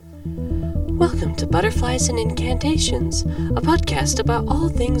Welcome to Butterflies and Incantations, a podcast about all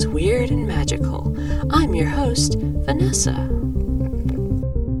things weird and magical. I'm your host, Vanessa.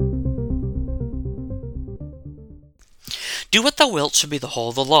 Do What Thou Wilt should be the whole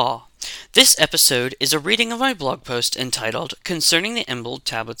of the law. This episode is a reading of my blog post entitled Concerning the Emerald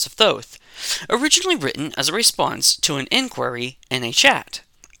Tablets of Thoth, originally written as a response to an inquiry in a chat.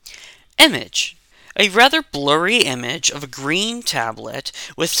 Image. A rather blurry image of a green tablet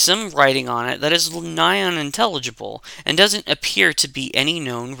with some writing on it that is nigh unintelligible and doesn't appear to be any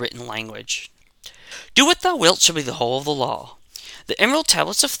known written language. Do What Thou Wilt shall be the whole of the law. The Emerald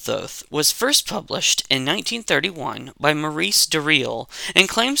Tablets of Thoth was first published in 1931 by Maurice de Real and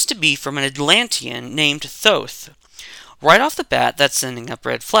claims to be from an Atlantean named Thoth. Right off the bat, that's sending up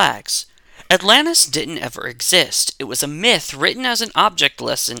red flags. Atlantis didn't ever exist. It was a myth written as an object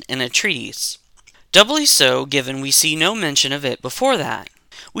lesson in a treatise. Doubly so, given we see no mention of it before that.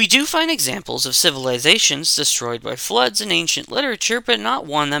 We do find examples of civilizations destroyed by floods in ancient literature, but not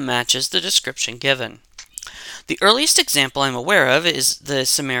one that matches the description given. The earliest example I'm aware of is the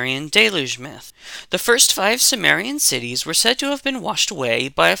Sumerian deluge myth. The first 5 Sumerian cities were said to have been washed away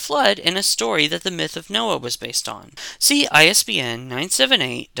by a flood in a story that the myth of Noah was based on. See ISBN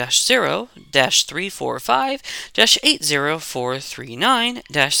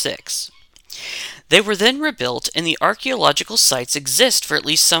 978-0-345-80439-6. They were then rebuilt, and the archaeological sites exist for at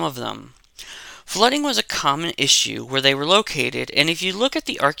least some of them. Flooding was a common issue where they were located, and if you look at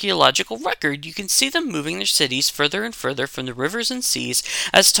the archaeological record, you can see them moving their cities further and further from the rivers and seas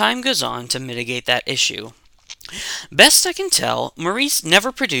as time goes on to mitigate that issue. Best I can tell, Maurice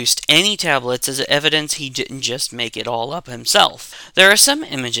never produced any tablets as evidence he didn't just make it all up himself. There are some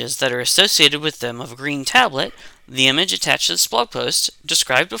images that are associated with them of a green tablet, the image attached to this blog post,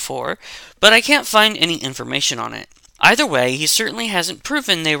 described before, but I can't find any information on it. Either way, he certainly hasn't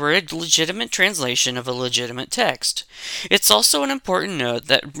proven they were a legitimate translation of a legitimate text. It's also an important note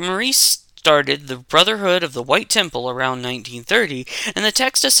that Maurice started the Brotherhood of the White Temple around 1930, and the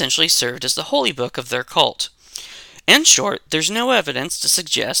text essentially served as the holy book of their cult. In short, there's no evidence to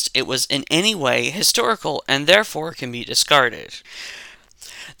suggest it was in any way historical and therefore can be discarded.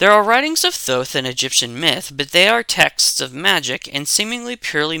 There are writings of Thoth in Egyptian myth, but they are texts of magic and seemingly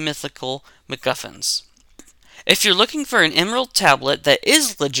purely mythical MacGuffins. If you're looking for an emerald tablet that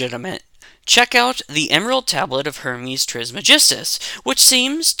is legitimate, check out the Emerald Tablet of Hermes Trismegistus, which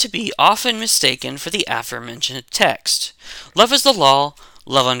seems to be often mistaken for the aforementioned text. Love is the law,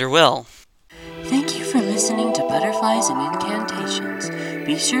 love under will. Thank you for listening to Butterflies and Incantations.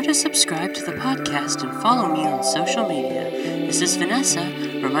 Be sure to subscribe to the podcast and follow me on social media. This is Vanessa,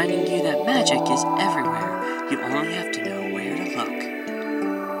 reminding you that magic is everywhere. You only have to know